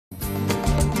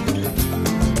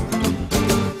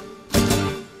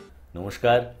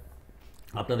নমস্কার,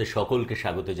 আপনাদের সকলকে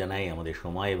স্বাগত জানাই আমাদের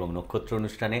সময় এবং নক্ষত্র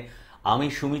অনুষ্ঠানে। আমি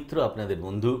সুমিত্র, আপনাদের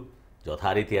বন্ধু,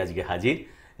 যথারীতি আজকে হাজির।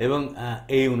 এবং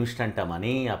এই অনুষ্ঠানটা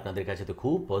মানেই আপনাদের কাছে তো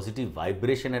খুব পজিটিভ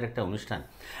ভাইব্রেশনের একটা অনুষ্ঠান।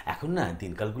 এখন না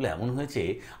দিনকালগুলো এমন হয়েছে,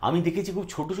 আমি দেখেছি খুব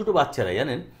ছোট ছোট বাচ্চারা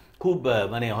জানেন, খুব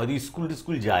মানে হয়তো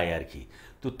স্কুল যায় আর কি।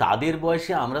 তো তাদের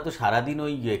বয়সে আমরা তো সারাদিন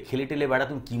ওই খেলে টেলে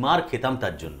বেড়াতাম, কি মার খেতাম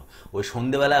তার জন্য। ওই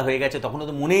সন্ধেবেলা হয়ে গেছে, তখনও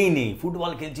তো মনেই নেই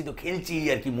ফুটবল খেলছি, তো খেলছি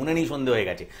আর কি, মনে নেই সন্ধে হয়ে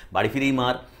গেছে, বাড়ি ফিরেই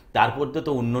মার। তারপর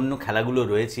তো অন্য অন্য খেলাগুলো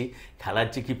রয়েছে, খেলার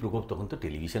যে কী প্রকোপ, তখন তো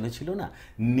টেলিভিশনে ছিল না,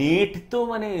 নেট তো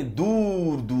মানে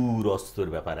দূর দূর অস্তর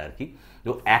ব্যাপার আর কি।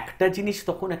 তো একটা জিনিস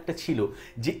তখন একটা ছিল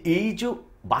যে এই যে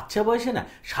বাচ্চা বয়সে না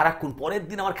সারাক্ষণ পরের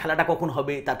দিন আমার খেলাটা কখন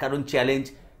হবে, তার কারণ চ্যালেঞ্জ,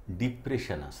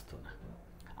 ডিপ্রেশন আসতো না।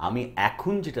 আমি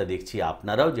এখন যেটা দেখছি,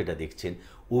 আপনারাও যেটা দেখছেন,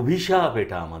 অভিশাপ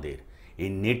এটা আমাদের। এই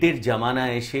নেটের জামানা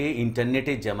এসে,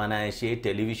 ইন্টারনেটের জামানা এসে,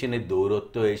 টেলিভিশনের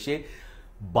দৌরত্ব এসে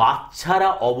বাচ্চারা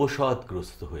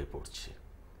অবসাদগ্রস্ত হয়ে পড়ছে।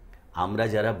 আমরা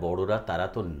যারা বড়রা তারা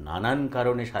তো নানান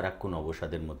কারণে সারাক্ষণ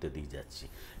অবসাদের মধ্যে দিয়ে যাচ্ছি,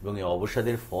 এবং এই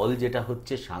অবসাদের ফল যেটা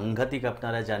হচ্ছে সাংঘাতিক,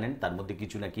 আপনারা জানেন। তার মধ্যে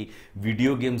কিছু নাকি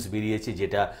ভিডিও গেমস বেরিয়েছে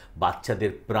যেটা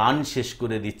বাচ্চাদের প্রাণ শেষ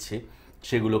করে দিচ্ছে,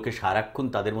 সেগুলোকে সারাক্ষণ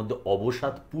তাদের মধ্যে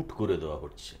অবসাদ পুট করে দেওয়া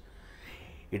হচ্ছে।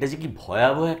 এটা যে কি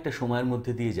ভয়াবহ একটা সময়ের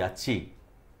মধ্যে দিয়ে যাচ্ছি।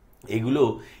 এগুলো,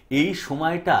 এই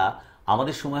সময়টা,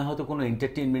 আমাদের সময় হয়তো কোনো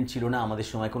এন্টারটেনমেন্ট ছিল না, আমাদের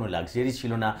সময় কোনো লাক্সারি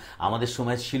ছিল না, আমাদের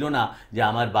সময় ছিল না যে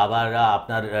আমার বাবারা,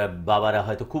 আপনার বাবারা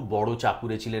হয়তো খুব বড়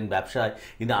চাকুরে ছিলেন ব্যবসায়,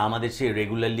 কিন্তু আমাদের সে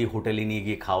রেগুলারলি হোটেলে নিয়ে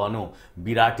গিয়ে খাওয়ানো,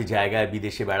 বিরাট জায়গায়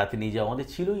বিদেশে বেড়াতে নিয়ে যাওয়া, আমাদের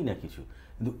ছিলই না কিছু।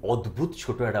 কিন্তু অদ্ভুত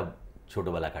একটা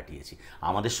ছোটোবেলা কাটিয়েছি।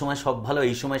 আমাদের সময় সব ভালো,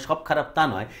 এই সময় সব খারাপ তা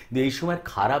নয়, কিন্তু এই সময়ের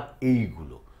খারাপ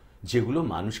এইগুলো, যেগুলো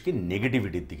মানুষকে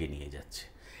নেগেটিভিটির দিকে নিয়ে যাচ্ছে।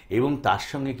 এবং তার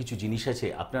সঙ্গে কিছু জিনিস আছে,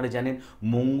 আপনারা জানেন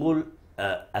মঙ্গল,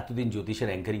 এতদিন জ্যোতিষের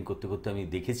অ্যাঙ্কারিং করতে করতে আমি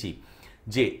দেখেছি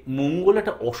যে মঙ্গল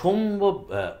একটা অসম্ভব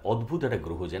অদ্ভুত একটা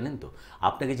গ্রহ, জানেন তো।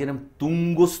 আপনাকে যেরকম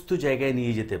তুঙ্গস্থ জায়গায়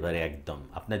নিয়ে যেতে পারে, একদম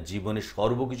আপনার জীবনে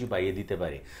সর্বকিছু পাইয়ে দিতে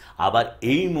পারে। আবার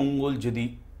এই মঙ্গল যদি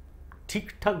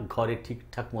ঠিকঠাক ঘরে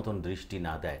ঠিকঠাক মতন দৃষ্টি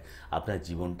না দেয়, আপনার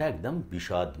জীবনটা একদম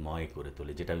বিষাদময় করে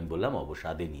তোলে, যেটা আমি বললাম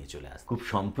অবসাদে নিয়ে চলে আসে। খুব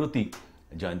সম্প্রতি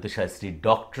জয়ন্ত শাস্ত্রী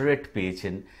ডক্টরেট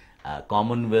পেয়েছেন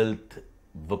কমনওয়েলথ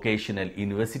ভোকেশনাল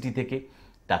ইউনিভার্সিটি থেকে।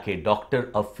 তাকে ডক্টর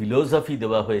অফ ফিলোসফি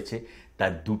দেওয়া হয়েছে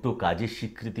তার দুটো কাজের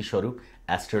স্বীকৃতি স্বরূপ,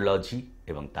 অ্যাস্ট্রোলজি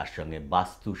এবং তার সঙ্গে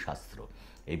বাস্তুশাস্ত্র।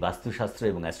 এই বাস্তুশাস্ত্র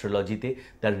এবং অ্যাস্ট্রোলজিতে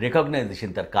তার রেকগনাইজেশন,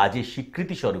 তার কাজের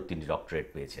স্বীকৃতি স্বরূপ তিনি ডক্টরেট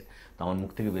পেয়েছেন। তো আমার মুখ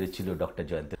থেকে বেরোচ্ছিল ডক্টর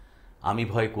জয়ন্ত, আমি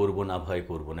ভয় করব না, ভয়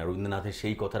করব না। রবীন্দ্রনাথের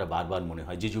সেই কথাটা বারবার মনে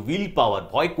হয়, যে উইল পাওয়ার,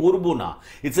 ভয় করব না,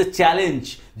 ইটস এ চ্যালেঞ্জ।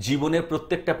 জীবনের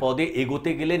প্রত্যেকটা পদে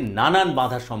এগোতে গেলে নানান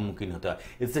বাধার সম্মুখীন হতে হয়,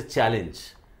 ইটস এ চ্যালেঞ্জ।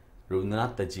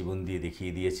 রবীন্দ্রনাথ তার জীবন দিয়ে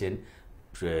দেখিয়ে দিয়েছেন,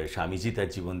 স্বামীজি তার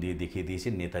জীবন দিয়ে দেখিয়ে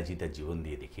দিয়েছেন, নেতাজি তার জীবন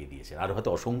দিয়ে দেখিয়ে দিয়েছেন। আর হয়তো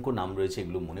অসংখ্য নাম রয়েছে,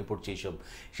 এগুলো মনে পড়ছে এইসব,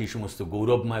 সেই সমস্ত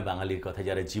গৌরবময় বাঙালির কথা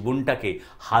যারা জীবনটাকে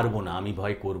হারবো না, আমি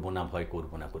ভয় করব না, ভয়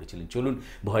করব না করেছিলেন। চলুন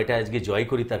ভয়টা আজকে জয়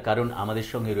করি। তার কারণ আমাদের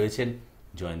সঙ্গে রয়েছেন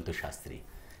জয়ন্ত শাস্ত্রী,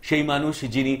 সেই মানুষ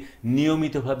যিনি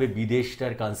নিয়মিতভাবে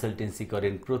বিদেশটার কনসালটেন্সি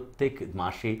করেন প্রত্যেক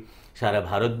মাসে, সারা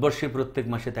ভারতবর্ষে প্রত্যেক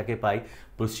মাসে তাকে পাই,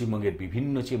 পশ্চিমবঙ্গের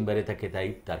বিভিন্ন চেম্বারে তাকে তাই।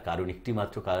 তার কারণ একটি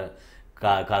মাত্র,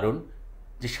 কারণ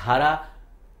যে সারা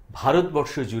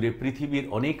ভারতবর্ষ জুড়ে পৃথিবীর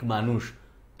অনেক মানুষ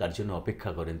তার জন্য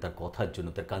অপেক্ষা করেন, তার কথার জন্য,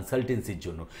 তার কনসালটেন্সির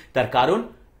জন্য। তার কারণ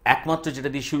একমাত্র যেটা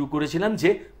দিয়ে শুরু করেছিলাম, যে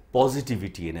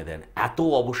পজিটিভিটি এনে দেন। এত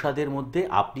অবসাদের মধ্যে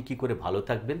আপনি কি করে ভালো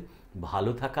থাকবেন,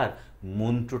 ভালো থাকার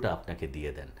মন্ত্রটা আপনাকে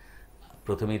দিয়ে দেন।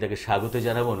 প্রথমেই তাকে স্বাগত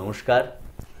জানাবো। নমস্কার।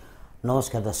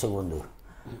 নমস্কার দর্শক বন্ধু।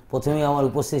 প্রথমেই আমার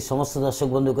উপস্থিত সমস্ত দর্শক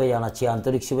বন্ধুকে জানাচ্ছি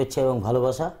আন্তরিক শুভেচ্ছা এবং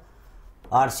ভালোবাসা।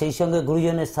 আর সেই সঙ্গে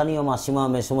গুরুজনের, স্থানীয় মাসিমা,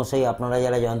 মেসমশাই, আপনারা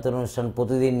যারা জয়ন্ত অনুষ্ঠান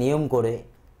প্রতিদিন নিয়ম করে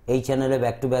এই চ্যানেলে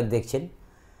ব্যাক টু ব্যাক দেখছেন,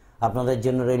 আপনাদের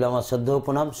জন্য রইল আমার শ্রদ্ধেয়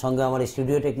প্রণাম। সঙ্গে আমার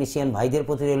স্টুডিও টেকনিশিয়ান ভাইদের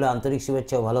প্রতি রইল আন্তরিক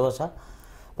শুভেচ্ছা ও ভালোবাসা।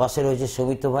 পাশে রয়েছে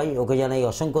সৌমিত্র ভাই, ওকে জানাই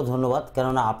অসংখ্য ধন্যবাদ,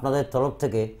 কেননা আপনাদের তরফ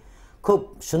থেকে খুব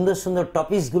সুন্দর সুন্দর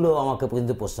টপিকসগুলো আমাকে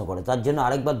কিন্তু প্রশ্ন করে, তার জন্য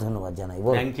আরেকবার ধন্যবাদ জানাই।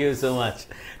 Thank you so much.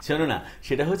 শোনো না,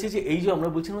 সেটা হচ্ছে যে এই যে আমরা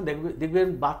বলছিলাম, দেখবেন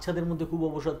বাচ্চাদের মধ্যে খুব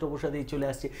অবসাদেই চলে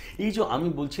আসছে। এই যে আমি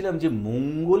বলছিলাম যে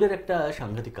মঙ্গলের একটা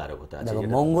সাংঘাতিক কারকতা আছে।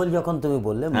 মঙ্গল যখন তুমি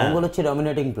বললে, মঙ্গল হচ্ছে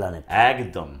ডমিনেটিং প্ল্যানেট,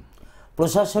 একদম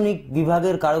প্রশাসনিক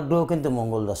বিভাগের কারক গ্রহ কিন্তু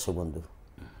মঙ্গল দর্শক বন্ধু।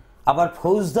 আবার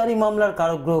ফৌজদারি মামলার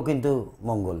কারক গ্রহ কিন্তু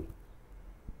মঙ্গল।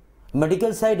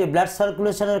 মেডিকেল সাইডে ব্লাড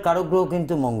সার্কুলেশনের কারক গ্রহ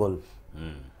কিন্তু মঙ্গল।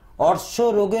 অর্শ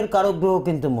রোগের কারক গ্রহ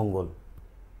কিন্তু মঙ্গল।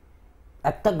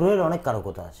 একটা গ্রহের অনেক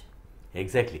কারকতা আছে।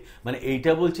 এক্স্যাক্টলি, মানে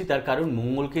এইটা বলছি তার কারণ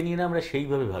মঙ্গলকে নিয়ে না আমরা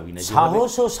সেইভাবে ভাবি না।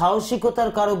 সাহস ও সাহসিকতার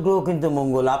কারক গ্রহ কিন্তু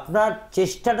মঙ্গল। আপনার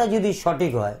চেষ্টাটা যদি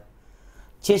সঠিক হয়,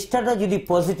 চেষ্টাটা যদি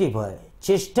পজিটিভ হয়,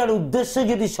 চেষ্টার উদ্দেশ্য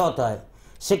যদি সৎ হয়,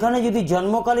 সেখানে যদি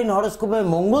জন্মকালীন হরোস্কোপে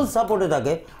মঙ্গল সাপোর্টে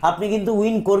থাকে আপনি কিন্তু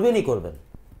উইন করবেনই করবেন।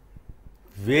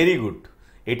 ভেরি গুড,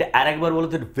 এটা আরেকবার বলো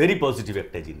তো, ভেরি পজিটিভ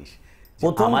একটা জিনিস।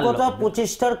 প্রথম কথা,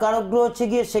 প্রচেষ্টার কারক গ্রহ হচ্ছে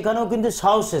গিয়ে সেখানেও কিন্তু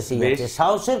সাহস এসে গেছে,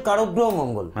 সাহসের কারক গ্রহ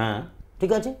মঙ্গল। হ্যাঁ,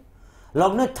 ঠিক আছে,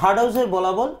 লগ্নের থার্ড হাউসের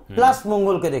বলাবল প্লাস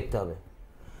মঙ্গলকে দেখতে হবে।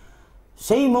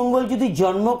 সেই মঙ্গল যদি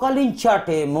জন্মকালীন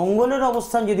চার্টে মঙ্গলের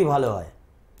অবস্থান যদি ভালো হয়,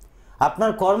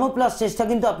 আপনার কর্ম প্লাস চেষ্টা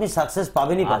কিন্তু আপনি সাকসেস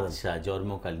পাবেনই পাবেন। আচ্ছা,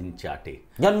 জন্মকালীন চার্টে,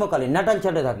 জন্মকালীন ন্যাটাল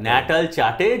চার্টে থাকে, ন্যাটাল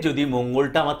চার্টে যদি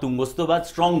মঙ্গলটা আমার তুঙ্গস্থ বা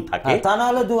স্ট্রং থাকে, তা না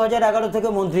হলে 2011 থেকে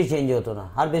মন্ত্রী চেঞ্জ হতো না,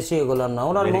 আর বেশি এগোলাম না।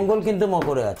 ওনার মঙ্গল কিন্তু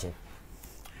মকরে আছে,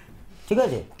 ঠিক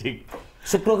আছে, ঠিক,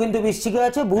 শুক্র কিন্তু বৃশ্চিকে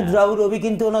আছে, বুধ রাহু রবি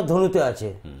কিন্তু ওনার ধনুতে আছে,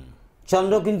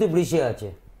 চন্দ্র কিন্তু বৃষে আছে,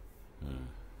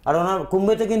 আর ওনার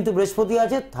কুম্ভেতে কিন্তু বৃহস্পতি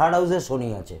আছে, থার্ড হাউসে শনি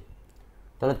আছে।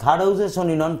 তাহলে থার্ড হাউসে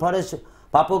শনি নন ফরেস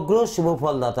পাপগ্রহ, শুভ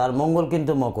ফলদাতা, আর মঙ্গল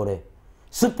কিন্তু মকরে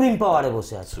সুপ্রিম পাওয়ারে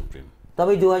বসে আছে। সুপ্রিম,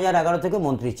 তবেই 2011 থেকে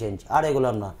মন্ত্রী চেঞ্জ, আর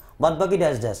এগুলাম না, বাদ বাকি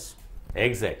ড্যাশ ড্যাশ।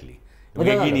 এক্স্যাক্টলি,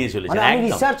 এগিয়ে নিয়ে চলেছে। আমি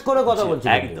রিসার্চ করে কথা বলছি,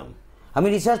 একদম আমি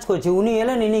রিসার্চ করছি। উনি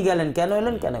এলেন, ইনি গেলেন, কেন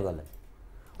এলেন, কেন গেলেন,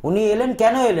 উনি এলেন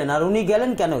কেন এলেন, আর উনি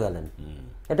গেলেন কেন গেলেন,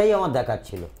 এটাই আমার দেখার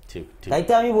ছিল। তাই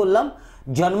তো আমি বললাম,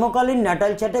 জন্মকালীন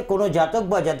ন্যাটাল চার্টে কোনো জাতক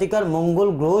বা জাতিকার মঙ্গল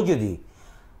গ্রহ যদি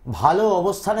ভালো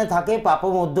অবস্থানে থাকে, পাপ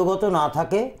মধ্যগত না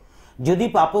থাকে, যদি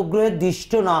পাপগ্রহের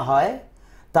দৃষ্ট না হয়,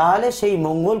 তাহলে সেই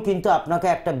মঙ্গল কিন্তু আপনাকে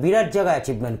একটা বিরাট জায়গায়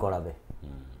অ্যাচিভমেন্ট করাবে,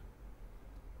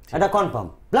 এটা কনফার্ম।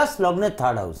 প্লাস লগ্নের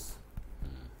থার্ড হাউস,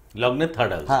 লগ্নের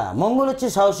থার্ড হাউস, হ্যাঁ, মঙ্গল হচ্ছে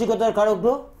সাহসিকতার কারক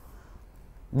গ্রহ।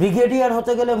 ব্রিগেডিয়ার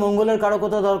হতে গেলে মঙ্গলের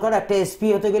কারকতা দরকার, একটা এসপি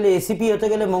হতে গেলে, এসিপি হতে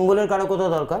গেলে মঙ্গলের কারকতা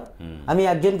দরকার। আমি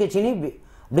একজনকে চিনি,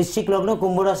 বৃশ্চিক লগ্ন,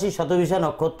 কুম্ভ রাশি, শতবিশা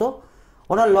নক্ষত্র,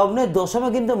 ওনার লগ্নের দশমে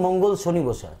কিন্তু মঙ্গল শনি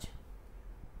বসে আছে।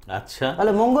 আচ্ছা,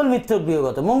 তাহলে মঙ্গল মিত্র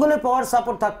গৃহগত, মঙ্গলের পাওয়ার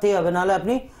সাপোর্ট থাকতেই হবে, নাহলে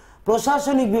আপনি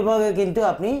প্রশাসনিক বিভাগে কিন্তু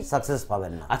আপনি সাকসেস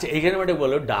পাবেন না। আচ্ছা, এখানে মানে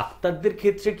বলো, ডাক্তারদের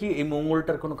ক্ষেত্রে কি এই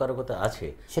মঙ্গলটার কোনো কারকতা আছে?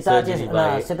 সেটা আছে না,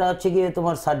 সেটা হচ্ছে গিয়ে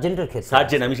তোমার সার্জেন্টের ক্ষেত্রে।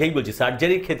 সার্জন, আমি সেই বলছি,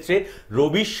 সার্জারির ক্ষেত্রে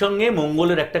রবির সঙ্গে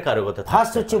মঙ্গলের একটা কারকতা থাকে।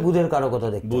 ফার্স্ট হচ্ছে বুধের কারকতা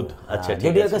দেখতে, বুধ, আচ্ছা, ঠিক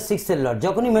যেটি একটা সিক্সথ এর লর্ড।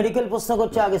 যখনই মেডিকেল প্রশ্ন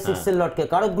করছে, আগে সিক্সথ এর লর্ডকে,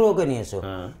 কারক গ্রহকে নিয়ে এসো,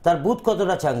 তার বুধ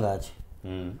কতটা চাঙ্গা আছে।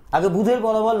 আগে বুধের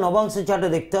বলবল নবাংশের চার্টে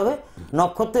দেখতে হবে,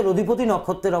 নক্ষত্রের অধিপতি,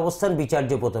 নক্ষত্রের অবস্থান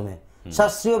বিচার্য প্রথমে,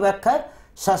 শাস্ত্রীয় ব্যাখ্যায়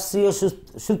শাস্ত্রীয়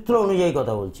সূত্র অনুযায়ী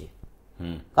কথা বলছি।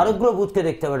 কারক গ্রহ বুধকে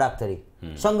দেখতে হবে, ডাক্তারি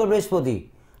সঙ্গে বৃহস্পতি,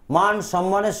 মান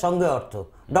সম্মানের সঙ্গে অর্থ,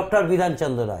 ডক্টর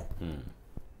বিধানচন্দ্র রায়,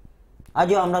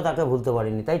 আজও আমরা তাকে ভুলতে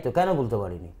পারিনি, তাই তো? কেন ভুলতে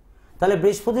পারিনি? তাহলে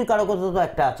বৃহস্পতির কারকতা তো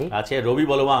একটা আছে, রবি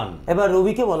বলবান, এবার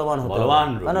রবিকে বলবান হতে হবে,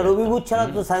 কারণ রবি বুধ ছাড়া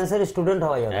তো সায়েন্সের স্টুডেন্ট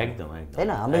হওয়া যাবে, একদম, তাই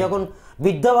না? আমরা যখন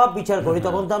বিদ্যাভাব বিচার করি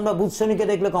তখন তো আমরা বুধ শনিকে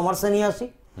দেখলে কমার্সে নিয়ে আসি,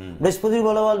 বৃহস্পতির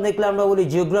বলাবল দেখলে আমরা বলি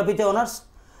জিওগ্রাফিতে অনার্স,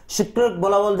 শুক্রের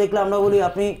বলাবল দেখলে আমরা বলি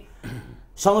আপনি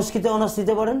সংস্কৃতে অনার্স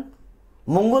নিতে পারেন,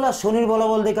 মঙ্গল আর শনির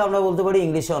বলাবল দেখে আমরা বলতে পারি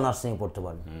ইংলিশে অনার্স নিয়ে পড়তে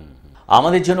পারেন।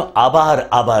 আমাদের জন্য আবার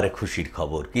আবার খুশির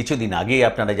খবর। কিছুদিন আগে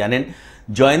আপনারা জানেন,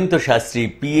 জয়ন্ত শাস্ত্রী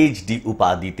পিএইচডি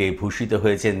উপাধিতে ভূষিত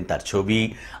হয়েছেন, তার ছবি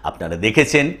আপনারা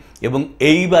দেখেছেন, এবং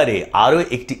এইবারে আরও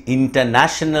একটি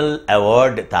ইন্টারন্যাশনাল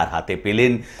অ্যাওয়ার্ড তার হাতে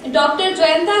পেলেন। Doctor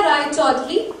Jayanta Roy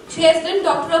Chowdhury, she has been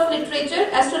Doctor of Literature,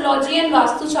 Astrology and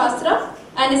Vastu Shastra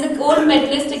and is a gold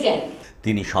medalist again.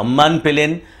 তিনি সম্মান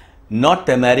পেলেন নর্থ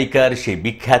আমেরিকার সেই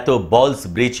বিখ্যাত বলস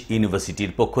ব্রিজ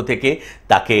ইউনিভার্সিটির পক্ষ থেকে।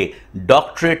 তাকে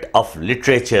ডক্টরেট অফ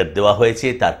লিটারেচার দেওয়া হয়েছে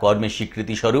তার কর্মের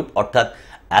স্বীকৃতি স্বরূপ, অর্থাৎ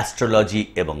অ্যাস্ট্রোলজি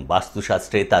এবং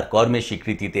বাস্তুশাস্ত্রে তার কর্মের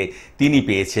স্বীকৃতিতে তিনি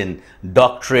পেয়েছেন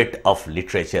ডক্টরেট অফ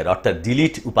লিটারেচার, অর্থাৎ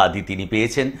ডিলিট উপাধি তিনি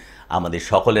পেয়েছেন। আমাদের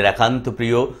সকলের একান্ত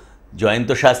প্রিয় জয়ন্ত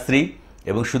শাস্ত্রী,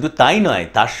 এবং শুধু তাই নয়,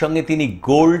 তার সঙ্গে তিনি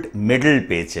গোল্ড মেডেল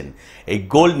পেয়েছেন। এই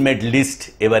গোল্ড মেডেলিস্ট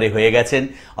এবারে হয়ে গেছেন,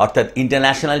 অর্থাৎ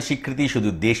ইন্টারন্যাশনাল স্বীকৃতি শুধু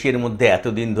দেশের মধ্যে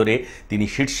এতদিন ধরে তিনি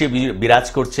শীর্ষে বিরাজ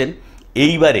করছেন,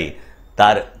 এইবারে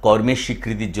তার কর্মের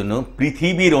স্বীকৃতির জন্য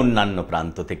পৃথিবীর অন্যান্য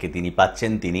প্রান্ত থেকে তিনি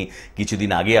পাচ্ছেন। তিনি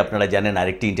কিছুদিন আগে আপনারা জানেন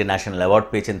আরেকটি ইন্টারন্যাশনাল অ্যাওয়ার্ড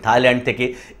পেয়েছেন থাইল্যান্ড থেকে।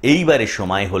 এইবারে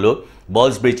সময় হলো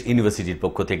বলসব্রিজ ইউনিভার্সিটির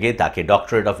পক্ষ থেকে তাকে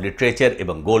ডক্টরেট অফ লিটারেচার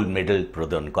এবং গোল্ড মেডেল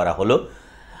প্রদান করা হলো।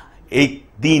 এই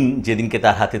দিন যেদিনকে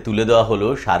তার হাতে তুলে দেওয়া হলো,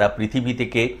 সারা পৃথিবী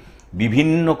থেকে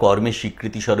বিভিন্ন কর্মের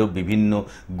স্বীকৃতিস্বরূপ বিভিন্ন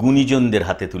গুণীজনদের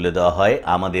হাতে তুলে দেওয়া হয়।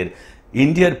 আমাদের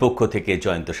ইন্ডিয়ার পক্ষ থেকে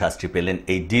জয়ন্ত শাস্ত্রী পেলেন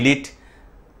এই ডিলিট।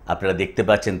 আপনারা দেখতে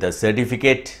পাচ্ছেন তার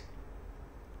সার্টিফিকেট,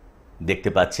 দেখতে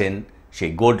পাচ্ছেন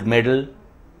সেই গোল্ড মেডেল,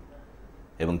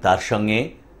 এবং তার সঙ্গে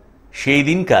সেই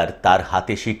দিনকার তার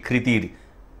হাতে স্বীকৃতির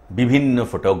বিভিন্ন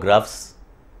ফটোগ্রাফস,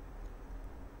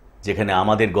 যেখানে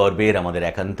আমাদের গর্বের, আমাদের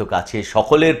একান্ত কাছে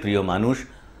সকলের প্রিয় মানুষ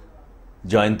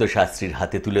জয়ন্ত শাস্ত্রীর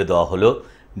হাতে তুলে দেওয়া হলো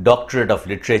doctorate of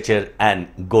literature and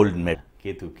gold medal.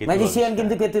 Magician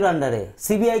কিন্তু কেতুর আন্ডারে,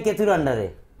 সিবিআই কেতুর আন্ডারে,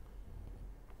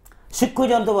 সূক্ষ্ম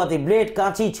যন্ত্রপাতি, ব্লেড,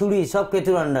 কাঁচি, ছুরি সব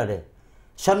কেতুর আন্ডারে,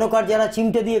 স্বর্ণকার যারা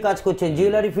চিমটে দিয়ে কাজ করছেন,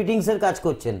 জুয়েলারি ফিটিংসের কাজ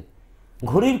করছেন,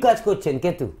 ঘড়ির কাজ করছেন,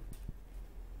 কেতু,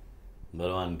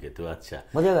 বলবান কেতু। আচ্ছা,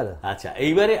 বোঝা গেল। আচ্ছা,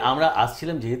 এইবারে আমরা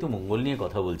আসছিলাম, যেহেতু মঙ্গল নিয়ে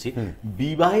কথা বলছি,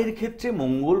 বিবাহের ক্ষেত্রে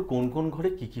মঙ্গল কোন কোন ঘরে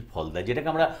কি কি ফল দেয়, যেটাকে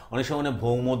আমরা অনেক সময় মানে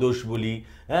ভৌম দোষ বলি,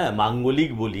 হ্যাঁ,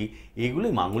 মাঙ্গলিক বলি। এগুলো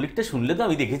মাঙ্গলিকটা শুনলে তো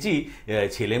আমি দেখেছি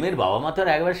ছেলে মেয়ের বাবা মা তো আর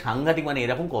একবার সাংঘাতিক, মানে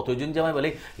এরকম কতজন জামাই বলে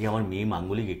এই আমার মেয়ে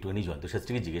মাঙ্গলিক, একটুখানি জয়ন্ত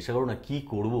শাস্ত্রীকে জিজ্ঞাসা করো না কি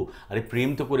করবো, আরে প্রেম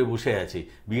তো করে বসে আছে,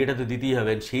 বিয়েটা তো দিতেই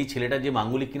হবে, সেই ছেলেটা যে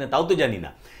মাঙ্গলিক কিনা তাও তো জানি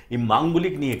না। এই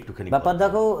মাঙ্গলিক নিয়ে একটুখানি ব্যাপার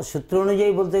দেখো, সূত্র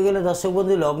অনুযায়ী বলতে গেলে দর্শক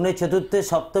বন্ধু, লগ্নে চতুর্থে,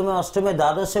 সপ্তমে, অষ্টমে,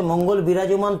 দ্বাদশে মঙ্গল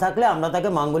বিরাজমান থাকলে আমরা তাকে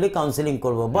মাঙ্গলিক কাউন্সিলিং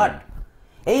করব। বাট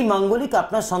এই মাঙ্গলিক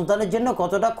আপনার সন্তানের জন্য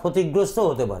কতটা ক্ষতিগ্রস্ত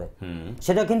হতে পারে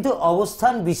সেটা কিন্তু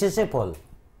অবস্থান বিশেষে ফল।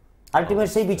 আলটিমেট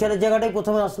সেই বিচারের জায়গাটাই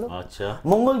প্রথমে আসলো। আচ্ছা,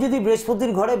 মঙ্গল যদি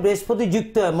বৃহস্পতির ঘরে বৃহস্পতি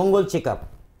যুক্ত হয়, মঙ্গল চেক আপ,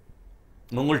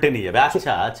 মঙ্গল টেনে যাবে।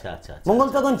 আচ্ছা আচ্ছা আচ্ছা, মঙ্গল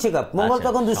তখন চেক আপ, মঙ্গল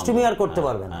তখন দুষ্টুমি আর করতে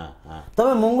পারবে না।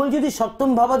 তবে মঙ্গল যদি সপ্তম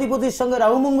ভাবাধিপতির সঙ্গে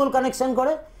রাহু মঙ্গল কানেকশন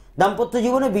করে, দাম্পত্য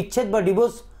জীবনে বিচ্ছেদ বা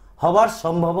ডিভোর্স হবার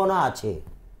সম্ভাবনা আছে।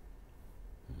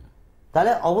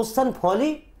 তাহলে অবস্থান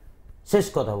ফলই শেষ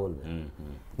কথা বলবে।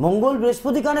 মঙ্গল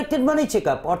বৃহস্পতি কানেক্টেড মানেই চেক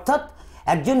আপ, অর্থাৎ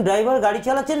একজন ড্রাইভার গাড়ি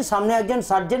চালাচ্ছেন, সামনে একজন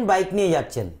সার্জেন্ট বাইক নিয়ে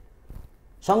যাচ্ছেন,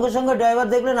 সঙ্গে সঙ্গে ড্রাইভার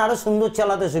দেখলেন আরো সুন্দর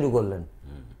চালাতে শুরু করলেন,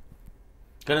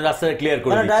 রাস্তাটা ক্লিয়ার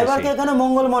করে দিচ্ছে, ড্রাইভারকে এখানে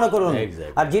মঙ্গল মনে করুন,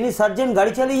 আর যিনি সার্জেন্ট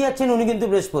গাড়ি চালিয়ে যাচ্ছেন উনি কিন্তু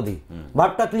বৃহস্পতি।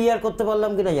 ভাবটা ক্লিয়ার করতে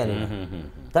পারলাম কিনা জানি না।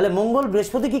 তাহলে মঙ্গল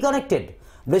বৃহস্পতি কি কানেক্টেড,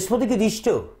 বৃহস্পতি কি দৃষ্ট,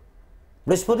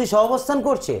 বৃহস্পতি সহাবস্থান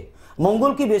করছে,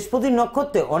 মঙ্গল কি বৃহস্পতির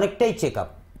নক্ষত্রে, অনেকটাই চেক আপ।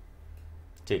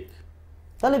 ঠিক,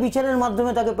 তাহলে বিচারের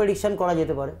মাধ্যমে তাকে প্রেডিকশন করা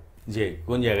যেতে পারে যে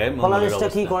কোন জায়গায় ফলাদেশটা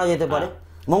কি করা যেতে পারে।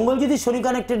 মঙ্গল যদি শনি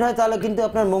কানেক্টেড হয় তাহলে কিন্তু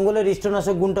আপনার মঙ্গলের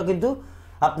ইষ্টনাশক গুণটা কিন্তু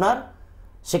আপনার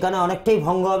সেখানে অনেকটাই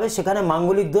ভঙ্গ হবে, সেখানে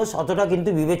মাঙ্গলিক দোষ অতটা কিন্তু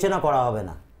বিবেচনা করা হবে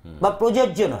না বা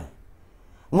প্রযোজ্য নয়।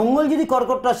 মঙ্গল যদি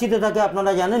কর্কট রাশিতে থাকে,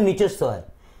 আপনারা জানেন নিচস্থ হয়।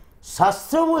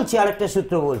 শাস্ত্র বলছি, আরেকটা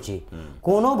সূত্র বলছি,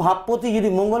 কোন ভাবপতি যদি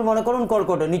মঙ্গল মনে করুন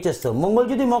কর্কটে নিচস্থ, মঙ্গল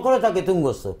যদি মকরে থাকে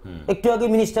তুঙ্গস্থ। একটু আগে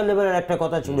মিনিস্টার লেভেলের একটা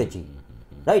কথা শুনেছি,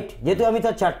 রাইট, যেহেতু আমি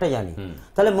তার চারটা জানি।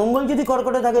 তাহলে মঙ্গল যদি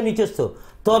কর্কটে থাকে নিচস্থ,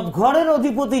 তৎঘরের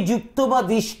অধিপতি যুক্ত বা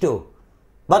দৃষ্ট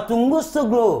বা তুঙ্গস্থ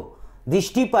গ্রহ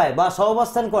দৃষ্টি পায় বা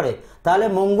সহাবস্থান করে, তাহলে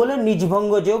মঙ্গলের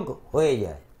নিজভঙ্গ যোগ হয়ে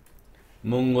যায়।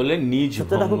 মঙ্গলের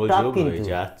নিজভঙ্গ যোগ হয়ে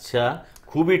যায়। আচ্ছা,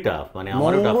 খুবই টাফ, মানে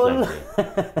আমারও টাফ লাগছে।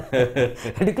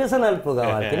 এডুকেশনাল প্রোগ্রাম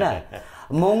আর কি না।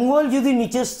 মঙ্গল যদি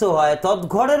নিচস্থ হয়,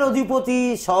 তৎঘরের অধিপতি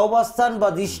সহাবস্থান বা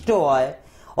দৃষ্ট হয়,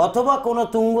 অথবা কোনো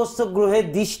তুঙ্গস্থ গ্রহের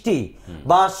দৃষ্টি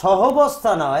বা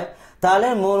সহাবস্থান হয়, তাহলে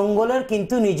মঙ্গলের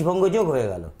কিন্তু নিজভঙ্গ যোগ হয়ে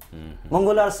গেল।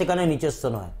 মঙ্গল আর সেখানে নিচস্থ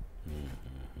নয়।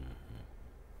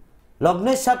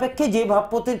 লগ্নের সাপেক্ষে যে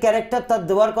ভাবপতির ক্যারেক্টার তার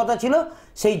দেওয়ার কথা ছিল,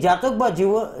 সেই জাতক বা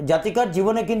জাতিকার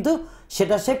জীবনে কিন্তু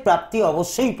সেটা সে প্রাপ্তি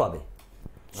অবশ্যই পাবে।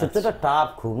 সূত্রটা টাফ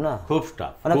খুব, না খুব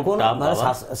টাফ, মানে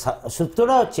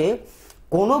সূত্রটা হচ্ছে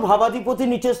কোন ভাবাধিপতি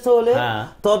নিচস্থ হলে,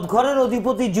 তৎঘরের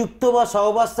অধিপতি যুক্ত বা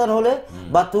সহাবস্থান হলে,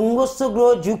 বা তুঙ্গস্থ গ্রহ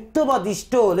যুক্ত বা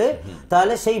দৃষ্ট হলে,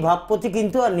 তাহলে সেই ভাবপতি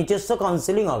কিন্তু আর নিচস্থ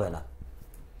কাউন্সিলিং হবে না।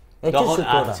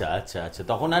 আচ্ছা আচ্ছা আচ্ছা,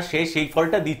 তখন আর সে সেই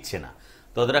ফলটা দিচ্ছে না,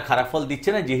 ততটা খারাপ ফল দিচ্ছে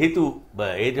না, যেহেতু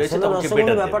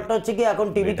ব্যাপারটা হচ্ছে কি, এখন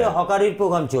টিভিতে হকারির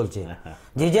প্রোগ্রাম চলছে,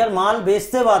 যে যার মাল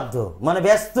বেচতে বাধ্য, মানে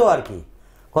ব্যস্ত আর কি।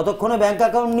 কতক্ষণে ব্যাংক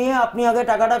অ্যাকাউন্ট নিয়ে আপনি আগে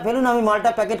টাকাটা ফেলুন, আমি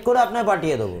মালটা প্যাকেট করে আপনার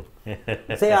পাঠিয়ে দেবো,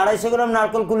 সেই 250 গ্রাম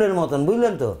নারকল কুলের মতন,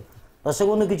 বুঝলেন তো দর্শক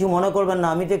বন্ধু? কিছু মনে করবেন না,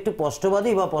 আমি তো একটু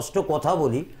স্পষ্টবাদী বা স্পষ্ট কথা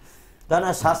বলি, কারণ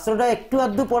শাস্ত্রটা একটু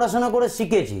আধটু পড়াশোনা করে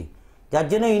শিখেছি, যার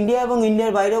জন্য ইন্ডিয়া এবং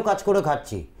ইন্ডিয়ার বাইরেও কাজ করে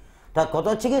খাচ্ছি। তার কথা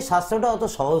হচ্ছে কি, শাস্ত্রটা অত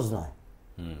সহজ নয়।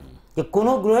 যে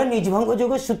কোনো গ্রহের নিজভঙ্গ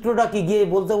যোগের সূত্রটা কি গিয়ে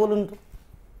বলতে বলুন তো?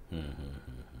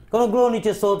 কোনো গ্রহ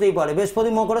নিচস্থ হতেই পারে, বৃহস্পতি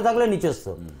মকরে থাকলে নিচস্থ,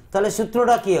 তাহলে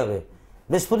সূত্রটা কি হবে?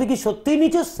 বৃহস্পতি কি সত্যিই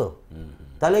নিচস্থ?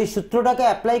 তাহলে এই সূত্রটাকে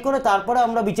অ্যাপ্লাই করে তারপরে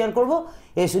আমরা বিচার করব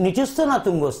এই নিচস্থ না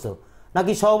তুঙ্গস্থ,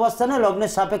 নাকি সহাবস্থানে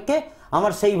লগ্নের সাপেক্ষে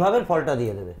আমার সেইভাবে ফলটা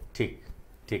দিয়ে দেবে। ঠিক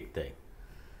ঠিক তাই,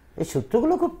 এই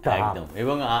সূত্রগুলো খুব একদম।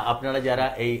 এবং আপনারা যারা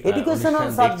এই এডুকেশনাল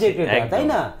সাবজেক্ট, তাই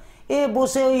না, এ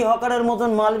বসে ওই হকারের মতন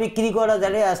মাল বিক্রি করা,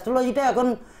 দেখে অ্যাস্ট্রোলজিটা এখন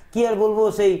কি আর বলবো,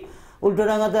 সেই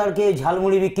উল্টোডাঙ্গাতে আর কি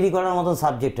ঝালমুড়ি বিক্রি করার মতন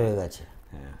সাবজেক্ট হয়ে গেছে।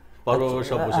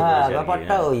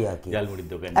 ব্যাপারটা ওই আর কি।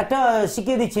 একটা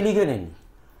শিখিয়ে দিচ্ছি, লিখে নিন।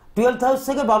 12th হাউস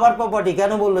থেকে বাবার প্রপার্টি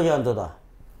কেন বললো জয়ন্তদা?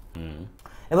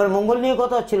 এবার মঙ্গল নিয়ে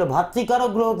কথা হচ্ছিল,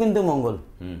 ভাতৃকারক গ্রহ কিন্তু মঙ্গল,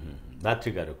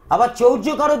 আবার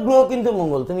চৌর্যকারক গ্রহ কিন্তু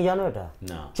মঙ্গল, তুমি জানো এটা?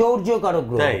 চৌর্যকারক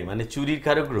গ্রহ, মানে চুরির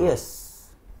কারক গ্রহ।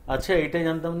 আচ্ছা, এটা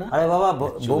জানতাম না। আরে বাবা,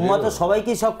 ব্রহ্মা তো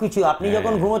সবাইকে সবকিছু, আপনি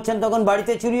যখন ঘুমোচ্ছেন তখন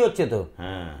বাড়িতে চুরি হচ্ছে তো,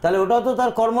 তাহলে ওটাও তো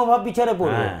তার কর্মভাব বিচারে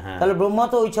পড়বে। তাহলে ব্রহ্মা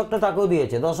তো ওই ছকটা তাকেও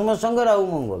দিয়েছে, দশমের সঙ্গে রাহু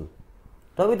মঙ্গল,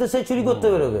 তবে তো সে চুরি করতে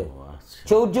বেরোবে।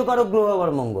 চৌর্যকারক গ্রহ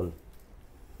আবার মঙ্গল।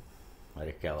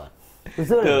 আরে কে বাত,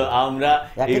 তো আমরা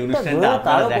এই অনুষ্ঠানটা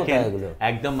আপনারা দেখেন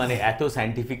একদম মানে এত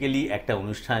সায়েন্টিফিক্যালি একটা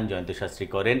অনুষ্ঠান জয়ন্ত শাস্ত্রী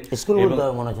করেন।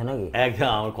 মনে হচ্ছে নাকি একদম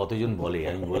আমার কতজন বলে,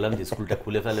 আমি বললাম যে স্কুলটা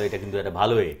খুলে ফেলো, এটা কিন্তু একটা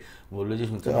ভালো এ বললো যে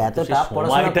শুনতে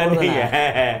সময়টা নেই।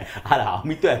 হ্যাঁ, আর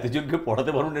আমি তো এতজনকে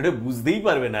পড়াতে পারবো না, এটা বুঝতেই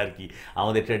পারবে না আর কি।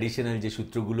 আমাদের ট্র্যাডিশনাল যে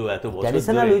সূত্রগুলো এত বছর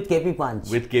ট্র্যাডিশনাল উইথ কেপি পাঞ্চ,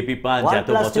 এত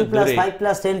বছর ধরে 5 +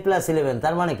 10 + 11,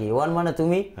 তার মানে কি 1 মানে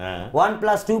তুমি, 1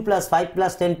 + 2 + 5 +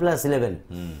 10 + 11,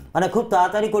 মানে খুব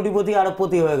তাড়াতাড়ি কোটিপতি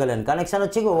আরবপতি হয়ে গেলেন। কানেকশন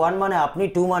হচ্ছে কি 1 মানে আপনি,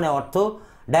 2 মানে অর্থ,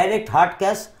 ডাইরেক্ট হার্ড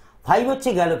ক্যাশ, 5 হচ্ছে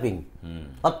গ্যালোপিং,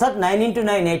 অর্থাৎ 9 ×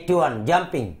 9 81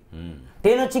 জাম্পিং,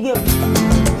 10 হচ্ছে কি।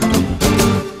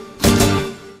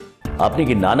 আপনি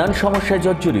কি নানান সমস্যায়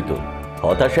জর্জরিত,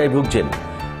 হতাশায় ভুগছেন,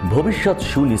 ভবিষ্যৎ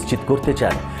সুনিশ্চিত করতে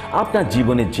চান? আপনার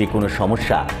জীবনের যে কোনো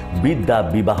সমস্যা, বিদ্যা,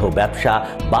 বিবাহ, ব্যবসা,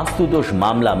 বাস্তুদোষ,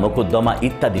 মামলা, মোকদ্দমা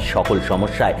ইত্যাদি সকল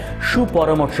সমস্যায়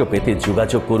সুপরামর্শ পেতে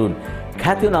যোগাযোগ করুন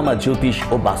খ্যাতনামা জ্যোতিষ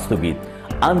ও বাস্তুবিদ,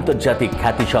 আন্তর্জাতিক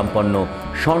খ্যাতিসম্পন্ন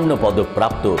স্বর্ণপদক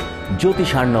প্রাপ্ত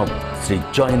জ্যোতিষার্ণব শ্রী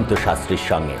জয়ন্ত শাস্ত্রীর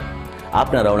সঙ্গে।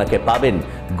 আপনারা ওনাকে পাবেন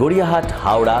গড়িয়াহাট,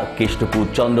 হাওড়া, কেষ্টপুর,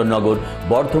 চন্দননগর,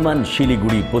 বর্ধমান,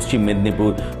 শিলিগুড়ি, পশ্চিম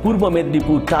মেদিনীপুর, পূর্ব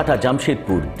মেদিনীপুর, টাটা,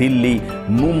 জামশেদপুর, দিল্লি,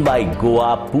 মুম্বাই, গোয়া,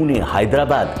 পুনে,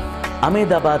 হায়দ্রাবাদ,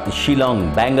 আহমেদাবাদ, শিলং,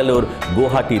 ব্যাঙ্গালোর,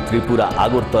 গুয়াহাটি, ত্রিপুরা,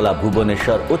 আগরতলা,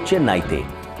 ভুবনেশ্বর ও চেন্নাইতে।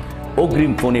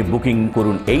 অগ্রিম ফোনে বুকিং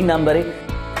করুন এই নাম্বারে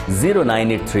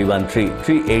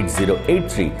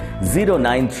 09831338083,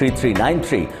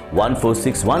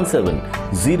 09339314617,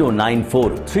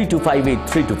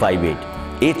 09432583258।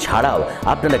 এছাড়াও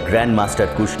আপনারা গ্র্যান্ড মাস্টার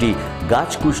কুষ্টি,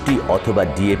 গাছ কুষ্টি অথবা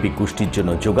ডিএপি কুষ্টির জন্য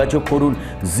যোগাযোগ করুন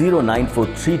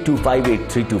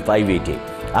 09432583258-এ।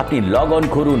 আপনি লগ অন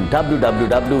করুন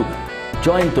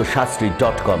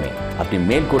www.joyantosastri.com-এ। আপনি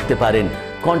মেল করতে পারেন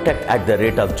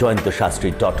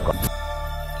contact@joyantosastri.com।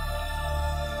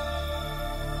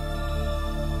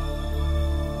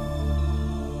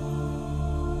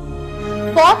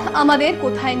 পথ আমাদের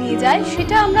কোথায় নিয়ে যায়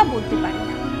সেটা আমরা বলতে পারি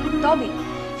না, তবে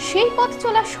সেই পথ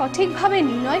চলা সঠিকভাবে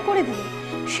নির্ণয় করে দিলে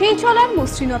সেই চলার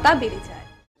মসৃণতা বেড়ে যায়।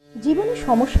 জীবনে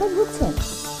সমস্যায় ভুগছেন,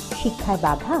 শিক্ষায়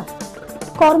বাধা,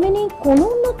 কর্মে নেই কোনো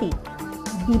উন্নতি,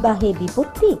 বিবাহে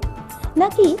বিপত্তি,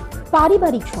 নাকি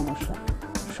পারিবারিক সমস্যা?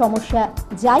 সমস্যা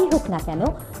যাই হোক না কেন,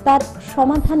 তার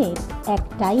সমাধানের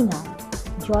একটাই নাম,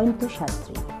 জয়ন্ত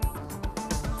শাস্ত্রী।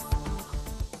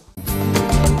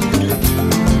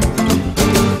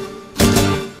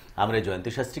 আমরা জয়ন্ত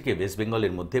শাস্ত্রীকে ওয়েস্ট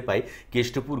বেঙ্গলের মধ্যে পাই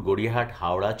কেষ্টপুর, গড়িয়াহাট,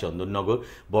 হাওড়া, চন্দননগর,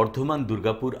 বর্ধমান,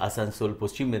 দুর্গাপুর, আসানসোল,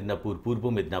 পশ্চিম মেদিনীপুর, পূর্ব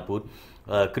মেদিনীপুর,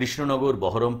 কৃষ্ণনগর,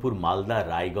 বহরমপুর, মালদা,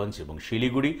 রায়গঞ্জ এবং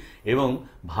শিলিগুড়ি, এবং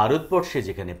ভারতবর্ষে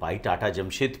যেখানে পাই টাটা,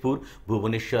 জামশেদপুর,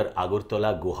 ভুবনেশ্বর,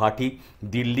 আগরতলা, গুয়াহাটি,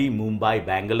 দিল্লি, মুম্বাই,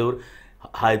 ব্যাঙ্গালোর,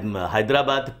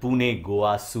 হায়দ্রাবাদ, পুনে,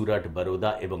 গোয়া, সুরাট,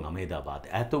 বরোদা এবং আহমেদাবাদ।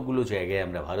 এতগুলো জায়গায়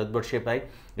আমরা ভারতবর্ষে পাই।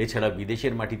 এছাড়া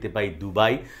বিদেশের মাটিতে পাই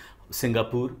Dubai,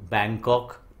 Singapore, Bangkok,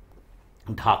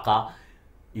 Dhaka,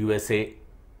 USA,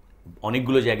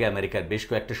 অনেকগুলো জায়গায় আমেরিকার বেশ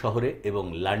কয়েকটা শহরে, এবং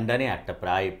লন্ডনে একটা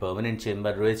প্রায় পার্মানেন্ট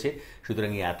চেম্বার রয়েছে।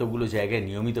 সুতরাং এই এতগুলো জায়গায়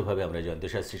নিয়মিতভাবে আমরা জয়ন্ত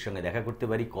শাস্ত্রীর সঙ্গে দেখা করতে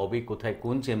পারি। কবে, কোথায়,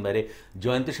 কোন চেম্বারে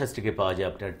জয়ন্ত শাস্ত্রীকে পাওয়া যায়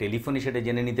আপনারা টেলিফোনে সেটা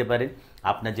জেনে নিতে পারেন।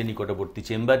 আপনার যে নিকটবর্তী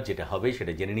চেম্বার যেটা হবে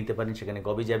সেটা জেনে নিতে পারেন সেখানে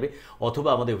কবে যাবে, অথবা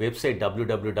আমাদের ওয়েবসাইট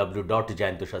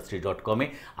www.joyantosastri.com-এ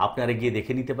আপনারা গিয়ে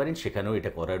দেখে নিতে পারেন, সেখানেও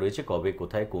এটা করা রয়েছে কবে,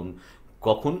 কোথায়,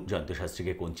 কখন জয়ন্ত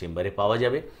শাস্ত্রীকে কোন চেম্বারে পাওয়া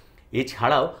যাবে।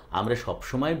 এছাড়াও আমরা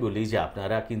সবসময় বলি যে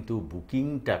আপনারা কিন্তু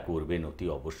বুকিংটা করবেন অতি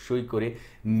অবশ্যই করে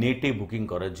নেটে বুকিং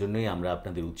করার জন্যই আমরা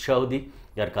আপনাদের উৎসাহ দিই।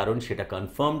 যার কারণ সেটা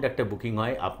কনফার্মড একটা বুকিং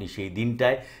হয়, আপনি সেই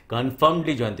দিনটায়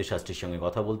কনফার্মডলি জয়ন্ত শাস্ত্রীর সঙ্গে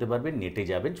কথা বলতে পারবেন। নেটে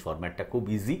যাবেন, ফরম্যাটটা খুব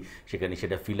ইজি, সেখানে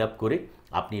সেটা ফিল আপ করে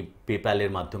আপনি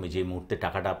পেপ্যালের মাধ্যমে যে মুহূর্তে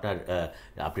টাকাটা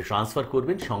আপনি ট্রান্সফার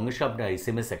করবেন, সঙ্গে সঙ্গে আপনার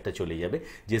SMS একটা চলে যাবে,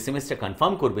 যে SMSটা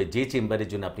কনফার্ম করবে যে চেম্বারের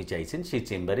জন্য আপনি চাইছেন সেই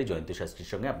চেম্বারে জয়ন্ত শাস্ত্রীর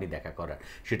সঙ্গে আপনি দেখা করার,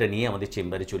 সেটা নিয়ে আমাদের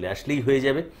চেম্বারে চলে আসলেই হয়ে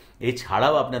যাবে।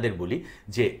 এছাড়াও আপনাদের বলি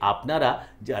যে আপনারা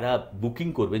যারা বুকিং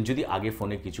করবেন, যদি আগে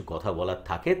ফোনে কিছু কথা বলার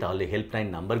থাকে তাহলে হেল্পলাইন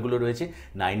নাম্বারগুলো রয়েছে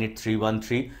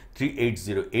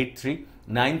 9831338083,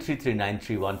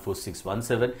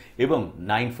 9339314617 এবং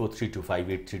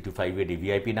 9432583258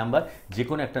 VIP নাম্বার। যে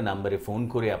কোনো একটা নাম্বারে ফোন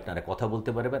করে আপনারা কথা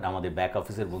বলতে পারবেন, আমাদের ব্যাক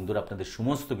অফিসের বন্ধুরা আপনাদের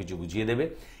সমস্ত কিছু বুঝিয়ে দেবে।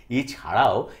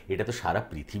 এছাড়াও এটা তো সারা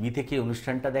পৃথিবী থেকে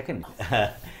অনুষ্ঠানটা দেখেন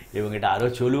এবং এটা আরও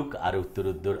চলুক, আরও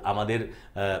উত্তরোত্তর। আমাদের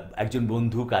একজন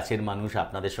বন্ধু, কাছের মানুষ,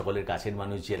 আপনাদের সকলের কাছের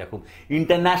মানুষ, যেরকম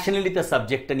ইন্টারন্যাশনালি তার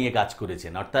সাবজেক্টটা নিয়ে কাজ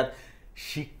করেছেন, অর্থাৎ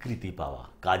স্বীকৃতি পাওয়া,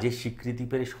 কাজের স্বীকৃতি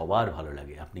পেলে সবার ভালো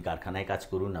লাগে। আপনি কারখানায় কাজ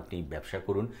করুন, আপনি ব্যবসা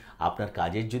করুন, আপনার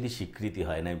কাজের যদি স্বীকৃতি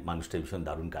হয় না, মানুষটা ভীষণ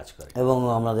দারুণ কাজ করে। এবং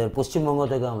আমাদের পশ্চিমবঙ্গ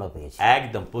থেকে আমরা পেয়েছি,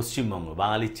 একদম পশ্চিমবঙ্গ,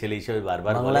 বাঙালির ছেলে হিসেবে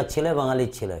বারবার বাংলার ছেলে,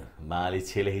 বাঙালির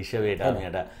ছেলে হিসেবে এটা আমি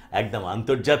একটা একদম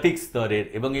আন্তর্জাতিক স্তরের,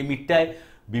 এবং এই মিটটায়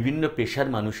বিভিন্ন পেশার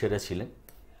মানুষেরা ছিলেন,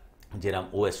 যেরকম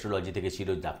ও অ্যাস্ট্রোলজি থেকে ছিল,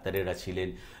 ডাক্তারেরা ছিলেন,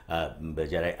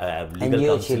 যারা লিগ্যাল NGO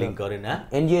কাউন্সিলিং ছিল। করে না,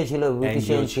 এনজিও ছিল, NGO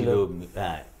বিউটিশিয়ান ছিল,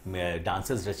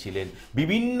 ডান্সার্সরা ছিলেন,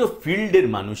 বিভিন্ন ফিল্ডের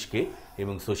মানুষকে,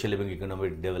 এবং সোশ্যাল এবং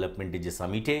ইকোনমিক ডেভেলপমেন্টের যে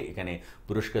সামিটে এখানে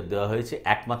পুরস্কার দেওয়া হয়েছে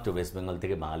একমাত্র ওয়েস্ট বেঙ্গল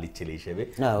থেকে বাঙালির ছেলে হিসেবে,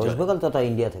 না ওয়েস্ট বেঙ্গল তথা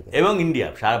ইন্ডিয়া থেকে, এবং ইন্ডিয়া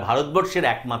সারা ভারতবর্ষের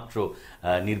একমাত্র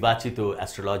নির্বাচিত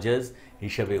অ্যাস্ট্রোলজার্স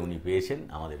হিসেবে উনি পেয়েছেন।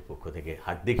 আমাদের পক্ষ থেকে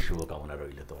হার্দিক শুভকামনা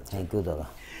রইল তোমার। থ্যাংক ইউ দাদা।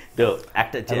 তো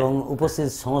একটা এবং উপস্থিত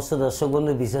সমস্ত দর্শক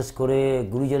বন্ধু, বিশেষ করে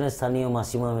গুরুজনের স্থানীয়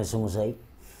মাসিমা মেসোমশাই,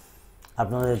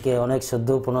 আপনাদেরকে অনেক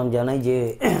শ্রদ্ধা প্রণাম জানাই যে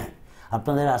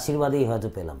আপনাদের আশীর্বাদেই হয়তো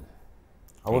পেলাম।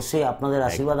 অবশ্যই আপনাদের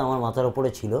আশীর্বাদ আমার মাথার উপরে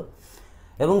ছিল,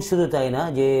 এবং শুধু তাই না,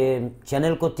 যে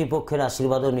চ্যানেল কর্তৃপক্ষের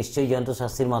আশীর্বাদও নিশ্চয়ই জয়ন্ত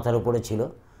শাস্ত্রীর মাথার উপরে ছিল,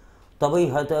 তবেই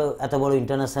হয়তো এত বড়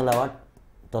ইন্টারন্যাশনাল অ্যাওয়ার্ড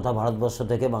তথা ভারতবর্ষ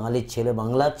থেকে বাঙালির ছেলে,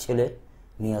 বাংলার ছেলে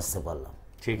নিয়ে আসতে পারলাম।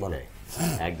 ঠিক তাই,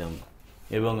 একদম।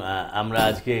 এবং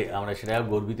আমরা সেটা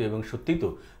গর্বিত, এবং সত্যি তো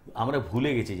আমরা ভুলে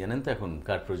গেছি জানেন তো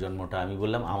এখনকার প্রজন্মটা। আমি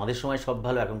বললাম আমাদের সময় সব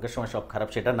ভালো, এখনকার সময় সব খারাপ,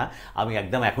 সেটা না। আমি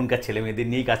একদম এখনকার ছেলে মেয়েদের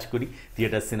নিয়েই কাজ করি,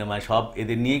 থিয়েটার সিনেমায় সব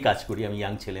এদের নিয়েই কাজ করি আমি,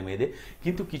 ইয়াং ছেলে মেয়েদের।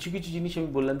 কিন্তু কিছু কিছু জিনিস আমি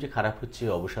বললাম যে খারাপ হচ্ছে,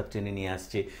 অবসাদ টেনে নিয়ে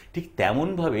আসছে, ঠিক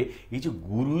তেমনভাবে এই যে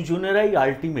গুরুজনেরাই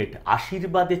আলটিমেট,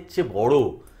 আশীর্বাদের চেয়ে বড়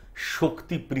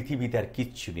শক্তি পৃথিবীতে আর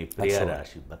কিচ্ছু নেই, প্রেয়ার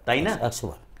আশীর্বাদ, তাই না? 100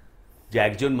 বার। যে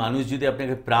একজন মানুষ যদি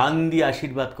আপনাকে প্রাণ দিয়ে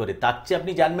আশীর্বাদ করে, তার চেয়ে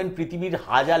আপনি জানবেন পৃথিবীর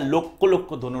হাজার লক্ষ লক্ষ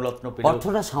ধনরত্ন পেলে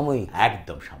অর্থটা সাময়িক,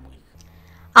 একদম সাময়িক।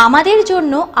 আমাদের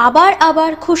জন্য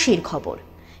আবার খুশির খবর।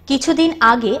 কিছুদিন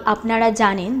আগে আপনারা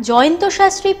জানেন জয়ন্ত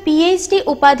শাস্ত্রী পিএইচডি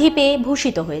উপাধি পেয়ে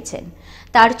ভূষিত হয়েছেন।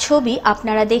 তার ছবি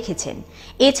আপনারা দেখেছেন।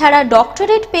 এছাড়া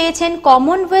ডক্টরেট পেয়েছেন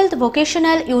কমনওয়েলথ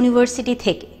ভোকেশনাল ইউনিভার্সিটি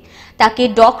থেকে। তাকে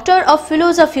ডক্টর অফ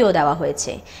ফিলোসফিও দেওয়া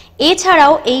হয়েছে।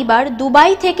 এছাড়াও এইবার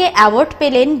দুবাই থেকে অ্যাওয়ার্ড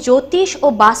পেলেন জ্যোতিষ ও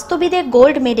বাস্তুবিদে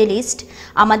গোল্ড মেডেলিস্ট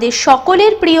আমাদের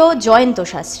সকলের প্রিয় জয়ন্ত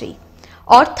শাস্ত্রী।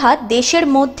 অর্থাৎ দেশের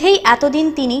মধ্যেই এতদিন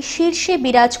তিনি শীর্ষে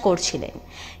বিরাজ করছিলেন,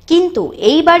 কিন্তু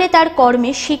এইবারে তার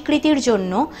কর্মের স্বীকৃতির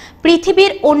জন্য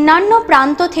পৃথিবীর অন্যান্য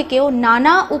প্রান্ত থেকেও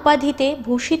নানা উপাধিতে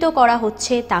ভূষিত করা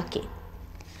হচ্ছে তাকে।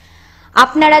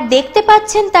 আপনারা দেখতে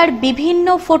পাচ্ছেন তার বিভিন্ন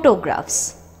ফটোগ্রাফস,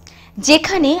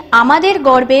 যেখানে আমাদের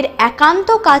গর্বের একান্ত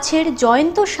কাছের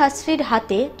জয়ন্ত শাস্ত্রীর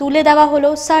হাতে তুলে দেওয়া হলো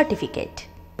সার্টিফিকেট।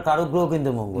 কারো গ্রহ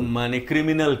কিন্তু মঙ্গল, মানে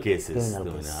ক্রিমিনাল কেসেস,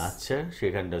 আচ্ছা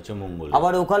সেখানটা হচ্ছে মঙ্গল।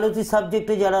 আবার ওকালতি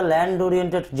সাবজেক্টে যারা ল্যান্ড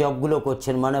ওরিয়েন্টেড জবগুলো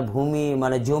করছেন, মানে ভূমি,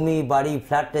 মানে জমি বাড়ি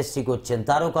ফ্ল্যাট রেজিস্ট্রি করছেন,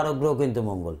 তারও কারো গ্রহ কিন্তু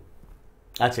মঙ্গল।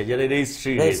 আচ্ছা, যারা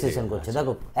রেজিস্ট্রেশন করছে,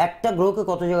 দেখো একটা গ্রহকে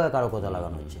কত জায়গায় কারো কথা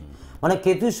লাগানো হচ্ছে। মানে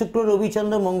কেতু, শুক্র, রবি,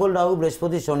 চন্দ্র, মঙ্গল, রাহু,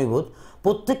 বৃহস্পতি, শনি, বুধ,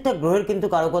 প্রত্যেকটা গ্রহের কিন্তু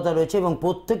কারো কথা রয়েছে, এবং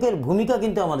প্রত্যেকের ভূমিকা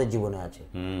কিন্তু আমাদের জীবনে আছে।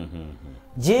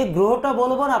 যে গ্রহটা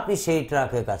বলবেন আপনি সেই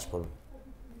ট্র্যাকে কাজ করুন।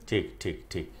 ঠিক ঠিক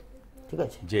ঠিক ঠিক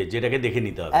আছে, যেটাকে দেখে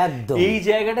নিতে হবে একদম। এই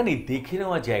জায়গাটা নেই, দেখে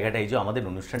নেওয়ার জায়গাটা, এই যে আমাদের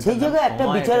অনুষ্ঠান, সেই জায়গায় একটা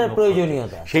বিচারের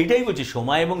প্রয়োজনীয়তা, সেইটাই বলছি।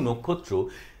 সময় এবং নক্ষত্র,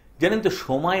 জানেন তো,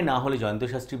 সময় না হলে জয়ন্ত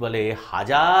শাস্ত্রী বলে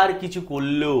হাজার কিছু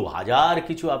করলেও, হাজার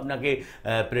কিছু আপনাকে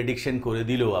প্রেডিকশন করে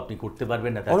দিলেও আপনি করতে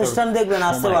পারবেন না, অনুষ্ঠান দেখবেন,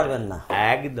 আসতে পারবেন না।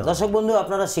 একদম। দর্শক বন্ধু,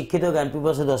 আপনারা শিক্ষিত জ্ঞান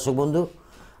পিপাসু দর্শক বন্ধু,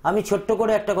 আমি ছোট্ট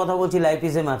করে একটা কথা বলছি, লাইফ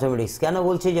ইজ এ ম্যাথমেটিক্স। কেন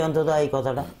বলছি জয়ন্তদা এই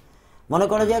কথাটা? মনে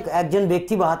করা যাক একজন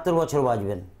ব্যক্তি 72 বছর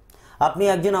বাঁচবেন। আপনি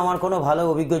একজন আমার কোনো ভালো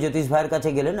অভিজ্ঞ জ্যোতিষ ভাইয়ের কাছে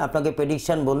গেলেন, আপনাকে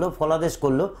প্রেডিকশন বললো, ফলাদেশ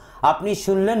করলো, আপনি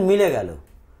শুনলেন, মিলে গেল।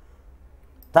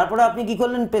 তারপরে আপনি কি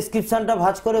করলেন? প্রেসক্রিপশনটা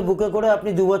ভাঁজ করে বুকে করে আপনি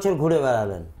 2 বছর ঘুরে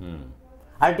বেড়ালেন।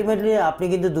 আলটিমেটলি আপনি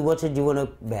কিন্তু 2 বছর জীবনে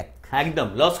ব্যাক, একদম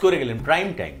লস করে গেলেন, প্রাইম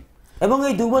টাইম। এবং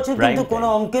এই 2 বছর কিন্তু কোনো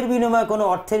অঙ্কের বিনিময়ে, কোনো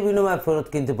অর্থের বিনিময়ে ফেরত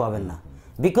কিন্তু পাবেন না,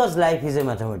 because life is a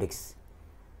mathematics.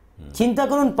 চিন্তা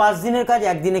করুন 5 দিনের কাজ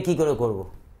 1 দিনে কি করে করব।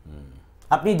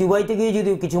 আপনি দুবাইতে গিয়ে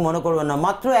যদি কিছু মনে করবেন না,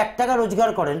 মাত্র 1 টাকা রোজগার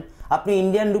করেন, আপনি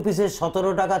ইন্ডিয়ান রুপিসের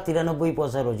 17 টাকা 93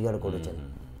 পয়সা রোজগার করেছেন।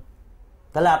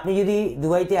 তাহলে আপনি যদি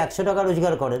দুবাইতে 100 টাকা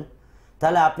রোজগার করেন,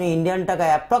 তাহলে আপনি ইন্ডিয়ান টাকা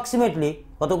অ্যাপ্রক্সিমেটলি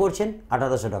কত করছেন?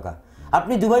 1800 টাকা।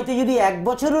 আপনি দুবাইতে যদি 1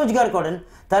 বছর রোজগার করেন,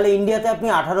 তাহলে ইন্ডিয়াতে আপনি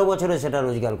 18 বছরে সেটা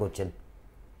রোজগার করছেন।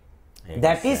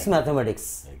 That is mathematics.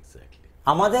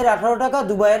 আমাদের 18 টাকা,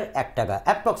 দুবাইয়ের 1 টাকা,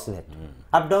 অ্যাপ্রক্সিমেট,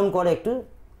 আপ ডাউন করে একটু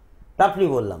রাফলি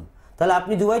বললাম। তাহলে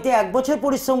আপনি দুবাইতে 1 বছর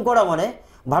পরিশ্রম করা মানে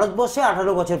ভারতবর্ষে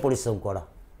 18 বছর পরিশ্রম করা।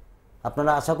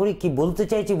 আপনারা আশা করি কি বলতে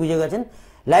চাইছি বুঝে গেছেন।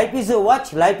 Life is a watch,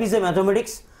 life is a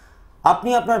mathematics. আপনি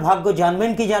আপনার ভাগ্য জানবেন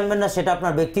কি জানবেন না সেটা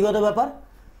আপনার ব্যক্তিগত ব্যাপার।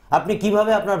 আপনি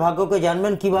কিভাবে আপনার ভাগ্যকে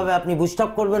জানবেন, কিভাবে আপনি বুস্ট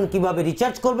আপ করবেন, কিভাবে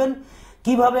রিচার্জ করবেন,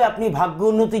 কিভাবে আপনি ভাগ্য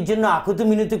উন্নতির জন্য আকুতি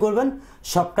মিনতি করবেন,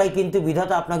 সবটাই কিন্তু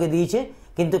বিধাতা আপনাকে দিয়েছে,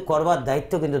 কিন্তু করবার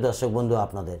দায়িত্ব কিন্তু দর্শক বন্ধু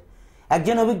আপনাদের।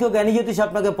 একজন অভিজ্ঞ জ্ঞানী জ্যোতিষ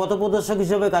আপনাকে পথপ্রদর্শক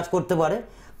হিসেবে কাজ করতে পারে,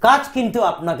 কাজ কিন্তু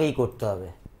আপনাকেই করতে হবে।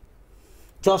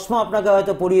 চশমা আপনাকে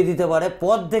হয়তো পরিয়ে দিতে পারে,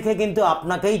 পথ দেখে কিন্তু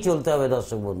আপনাকেই চলতে হবে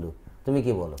দর্শক বন্ধু। তুমি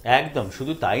কি বলো? একদম,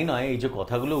 শুধু তাই নয়, এই যে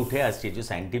কথাগুলো উঠে আসছে, যে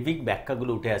সায়েন্টিফিক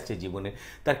ব্যাখ্যাগুলো উঠে আসছে জীবনে,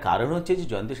 তার কারণ হচ্ছে যে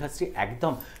জয়ন্ত শাস্ত্রী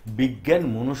একদম বিজ্ঞান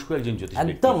মনস্ক একজন জ্যোতিষ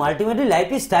ব্যক্তি। একদম ultimately life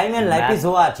is time and life is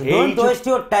watch, don't waste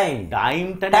your time.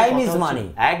 Time is money.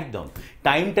 একদম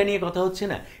টাইমটা নিয়ে কথা হচ্ছে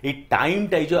না, এই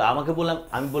টাইমটাই যে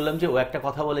আমি বললাম যে ও একটা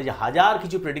কথা বলে যে হাজার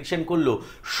কিছু প্রেডিকশন করলো,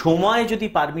 সময় যদি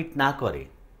পারমিট না করে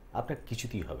আপনার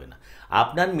কিছুতেই হবে না।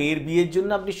 আপনার মেয়ের বিয়ের জন্য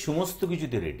আপনি সমস্ত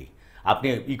কিছুতে রেডি, আপনি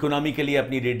ইকোনমিক্যালি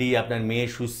আপনি রেডি, আপনার মেয়ে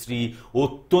সুশ্রী,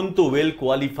 অত্যন্ত ওয়েল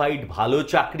কোয়ালিফাইড, ভালো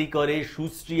চাকরি করে,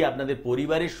 সুশ্রী, আপনাদের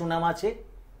পরিবারের সুনাম আছে,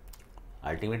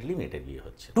 আলটিমেটলি মেয়েটার বিয়ে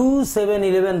হচ্ছে। 2, 7,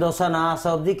 11 দশা না আসা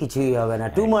অবধি কিছুই হবে না।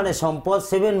 2 মানে সম্পদ,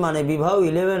 7 মানে বিবাহ,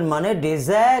 11 মানে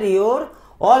ডিজায়ার ইওর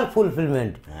অল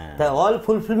ফুলফিলমেন্ট। তাই অল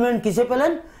ফুলফিলমেন্ট কিসে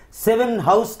পেলেন? 7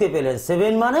 হাউসকে পেলেন।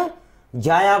 7 মানে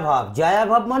জায়াভাব,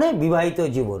 জায়াভাব মানে বিবাহিত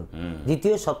জীবন।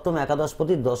 দ্বিতীয়, সপ্তম,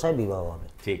 একাদশপতির দশায় বিবাহ হবে।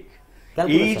 ঠিক,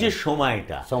 এই যে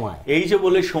সময়টা, সময়, এই যে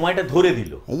বলে সময়টা ধরে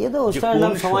দিল, এই যে তো ওস্তাদের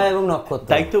নাম সময় এবং নক্ষত্র,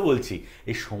 তাই তো বলছি,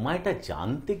 এই সময়টা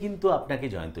জানতে কিন্তু আপনাকে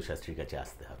জয়ন্ত শাস্ত্রীর কাছে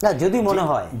আসতে হবে,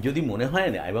 যদি মনে হয়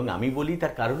না। এবং আমি বলি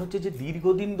তার কারণ হচ্ছে যে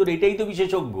দীর্ঘদিন ধরে এটাই তো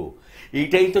বিশেষজ্ঞ,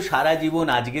 এইটাই তো সারা জীবন,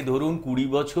 আজকে ধরুন 20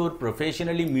 বছর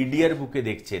প্রফেশনালি মিডিয়ার বুকে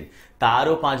দেখছেন,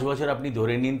 তারও 5 বছর আপনি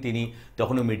ধরে নিন তিনি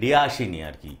তখনও মিডিয়া আসেনি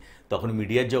আর কি, তখন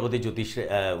মিডিয়ার জগতে জ্যোতিষ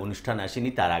অনুষ্ঠান আসেনি,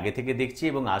 তার আগে থেকে দেখছি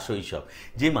এবং আসই সব,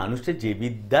 যে মানুষটা যে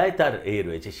বিদ্যায় তার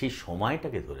রয়েছে সেই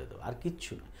সময়টাকে ধরে দেওয়া, আর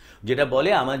কিচ্ছু না। যেটা বলে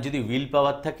আমার যদি উইল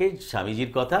পাওয়ার থাকে,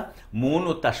 স্বামীজির কথা, মন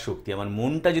ও তার শক্তি, আমার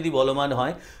মনটা যদি বলবান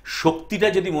হয়, শক্তিটা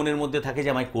যদি মনের মধ্যে থাকে যে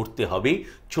আমায় করতে হবেই,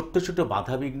 ছোট্ট ছোট্ট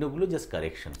বাধা বিঘ্নগুলো জাস্ট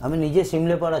কারেকশন। আমি নিজে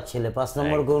সিমলে পাড়ার ছেলে, 5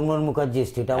 নম্বর গৌরমোহন মুখার্জি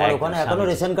স্ট্রিট, আমার ওখানে এখনো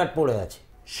রেশন কার্ড পড়ে আছে।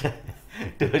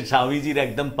 স্বামীজির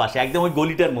একদম পাশে, একদম ওই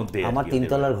গলিটার মধ্যে আমার 3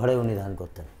 তলার ঘরে উনি ধ্যান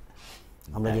করতেন,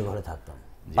 আমরা যে ঘরে থাকতাম,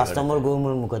 5 নম্বর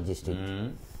গৌরমোহন মুখার্জি স্ট্রিট।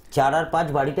 4 আর 5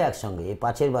 বাড়িটা একসঙ্গে, এই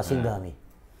 5-এর বাসিন্দা আমি।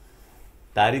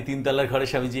 তারই 3 তলার ঘরে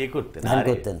স্বামীজি করতেন।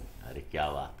 আরে ক্যা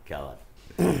বাত।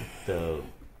 তো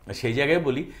সেই জায়গায়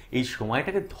বলি, এই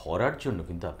সময়টাকে ধরার জন্য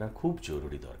কিন্তু আপনার খুব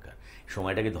জরুরি দরকার।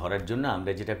 সময়টাকে ধরার জন্য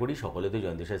আমরা যেটা করি, সকলে তো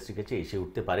জয়ন্ত শাস্ত্রীর কাছে এসে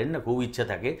উঠতে পারেন না, খুব ইচ্ছা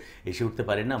থাকে, এসে উঠতে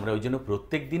পারেন না। আমরা ওই জন্য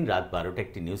প্রত্যেক দিন রাত 12টা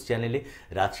একটি নিউজ চ্যানেলে,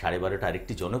 রাত 12:30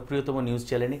 আরেকটি জনপ্রিয়তম নিউজ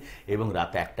চ্যানেলে, এবং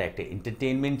রাত 1টা একটা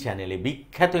এন্টারটেইনমেন্ট চ্যানেলে,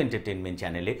 বিখ্যাত এন্টারটেইনমেন্ট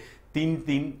চ্যানেলে, 3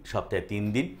 দিন, সপ্তাহে 3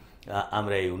 দিন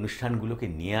আমরা এই অনুষ্ঠানগুলোকে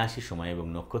নিয়ে আসি, সময় এবং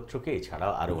নক্ষত্রকে।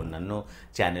 এছাড়াও আরও অন্যান্য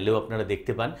চ্যানেলেও আপনারা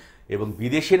দেখতে পান, এবং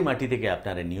বিদেশের মাটি থেকে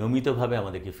আপনারা নিয়মিতভাবে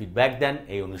আমাদেরকে ফিডব্যাক দেন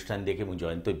এই অনুষ্ঠান দেখে। এবং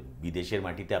জয়ন্ত বিদেশের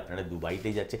মাটিতে, আপনারা দুবাইতে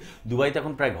যাচ্ছে, দুবাইতে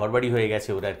এখন প্রায় ঘরবাড়ি হয়ে গেছে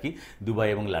ওরা আর কি, দুবাই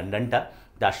এবং লন্ডনটা,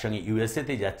 তার সঙ্গে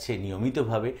ইউএসএতে যাচ্ছে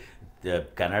নিয়মিতভাবে,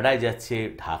 কানাডায় যাচ্ছে,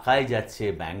 ঢাকায় যাচ্ছে,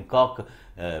 ব্যাংকক,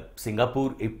 সিঙ্গাপুর,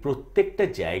 এই প্রত্যেকটা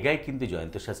জায়গায় কিন্তু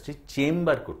জয়ন্ত শাস্ত্রী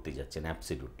চেম্বার করতে যাচ্ছেন,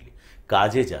 অ্যাবসলিউটলি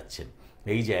কাজে যাচ্ছেন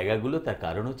এই জায়গাগুলো। তার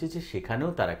কারণ হচ্ছে যে সেখানেও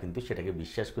তারা কিন্তু সেটাকে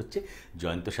বিশ্বাস করছে,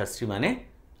 জয়ন্ত শাস্ত্রী মানে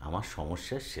আমার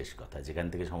সমস্যার শেষ কথা, যেখান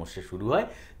থেকে সমস্যা শুরু হয়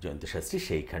জয়ন্ত শাস্ত্রী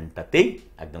সেইখানটাতেই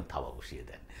একদম থাবা বসিয়ে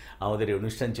দেন। আমাদের এই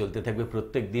অনুষ্ঠান চলতে থাকবে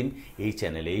প্রত্যেক দিন এই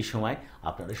চ্যানেলে, এই সময়।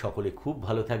 আপনারা সকলে খুব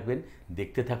ভালো থাকবেন,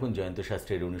 দেখতে থাকুন জয়ন্ত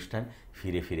শাস্ত্রীর অনুষ্ঠান।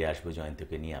 ফিরে ফিরে আসবো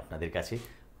জয়ন্তকে নিয়ে আপনাদের কাছে।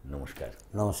 নমস্কার।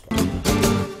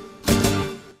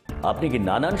 আপনি কি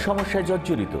নানান সমস্যায়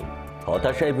জর্জরিত,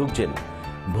 হতাশায় ভুগছেন,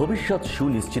 ভবিষ্যৎ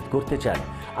সুনিশ্চিত করতে চান?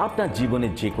 আপনার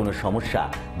জীবনের যে কোনো সমস্যা,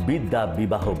 বিদ্যা,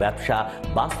 বিবাহ, ব্যবসা,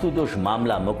 বাস্তুদোষ,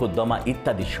 মামলা, মোকদ্দমা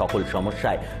ইত্যাদি সকল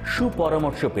সমস্যায়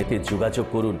সুপরামর্শ পেতে যোগাযোগ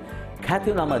করুন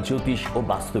খ্যাতনামা জ্যোতিষ ও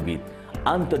বাস্তুবিদ,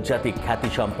 আন্তর্জাতিক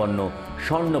খ্যাতিসম্পন্ন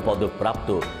স্বর্ণপদক প্রাপ্ত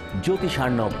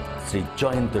জ্যোতিষার্ণব শ্রী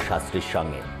জয়ন্ত শাস্ত্রীর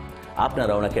সঙ্গে।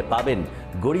 আপনারা ওনাকে পাবেন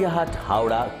গড়িয়াহাট,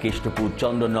 হাওড়া, কেষ্টপুর,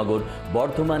 চন্দননগর,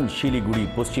 বর্ধমান, শিলিগুড়ি,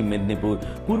 পশ্চিম মেদিনীপুর,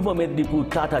 পূর্ব মেদিনীপুর,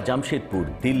 টাটা, জামশেদপুর,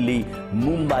 দিল্লি,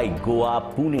 মুম্বাই, গোয়া,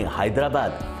 পুনে,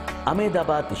 হায়দ্রাবাদ,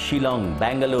 আহমেদাবাদ, শিলং,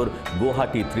 ব্যাঙ্গালোর,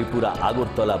 গুয়াহাটি, ত্রিপুরা,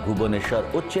 আগরতলা, ভুবনেশ্বর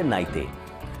ও চেন্নাইতে।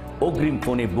 অগ্রিম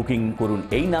ফোনে বুকিং করুন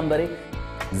এই নাম্বারে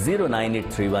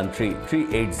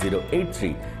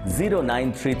 09831338083,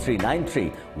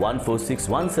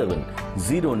 09339314617,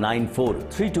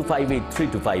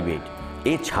 09432583258।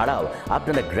 এছাড়াও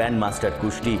আপনারা গ্র্যান্ড মাস্টার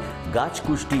কুস্তি, গাছ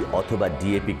কুস্তি অথবা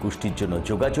ডিএপি কুস্তির জন্য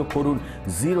যোগাযোগ করুন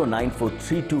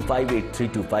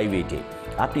 09432583258-এ।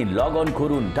 আপনি লগ অন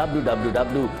করুন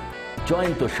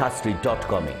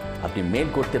www.joyantosastri.com-এ। আপনি মেল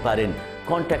করতে পারেন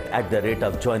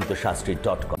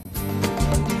contact@joyantosastri.com।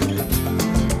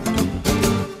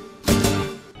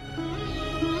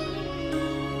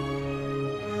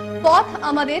 পথ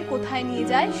আমাদের কোথায় নিয়ে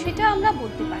যায় সেটা আমরা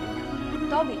বলতে পারি না,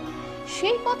 তবে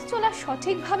সেই পথ চলা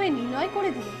সঠিকভাবে নির্ণয় করে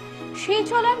দিলে সেই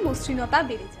চলার মসৃণতা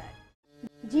বেড়ে যায়।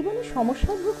 জীবনে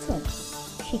সমস্যায় ভুগছেন?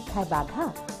 শিক্ষায় বাধা,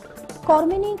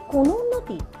 কর্মে নেই কোনো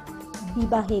উন্নতি,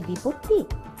 বিবাহে বিপত্তি,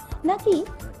 নাকি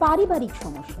পারিবারিক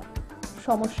সমস্যা?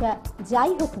 সমস্যা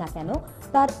যাই হোক না কেন,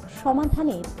 তার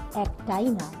সমাধানের একটাই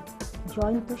নাম,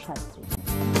 জয়ন্ত শাস্ত্রী।